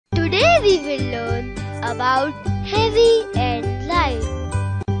we will learn about heavy and light.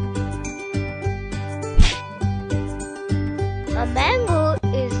 A mango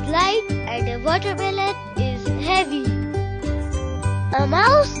is light and a watermelon is heavy. A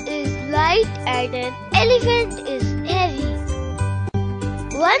mouse is light and an elephant is heavy.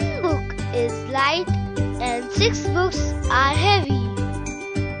 One book is light and 6 books are heavy.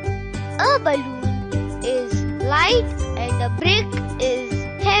 A balloon is light and a brick is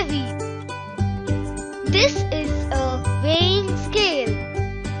heavy. This is a weighing scale.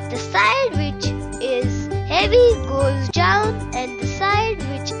 The side which is heavy goes down and the side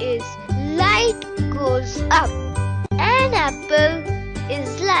which is light goes up. An apple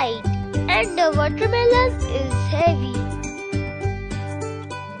is light and a watermelon is heavy.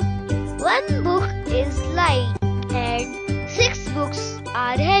 One book is light and 6 books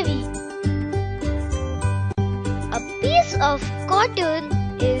are heavy. A piece of cotton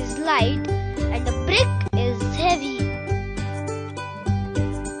is light and a brick is heavy.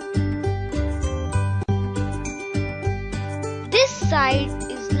 This side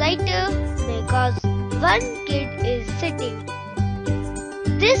is lighter because one kid is sitting.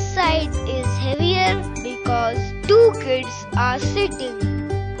 This side is heavier because 2 kids are sitting.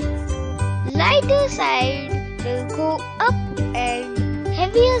 Lighter side will go up and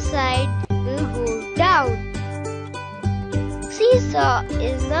heavier side will go down. Seesaw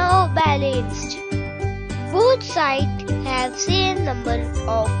is now balanced. Both sides have same number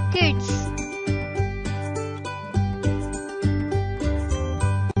of kids.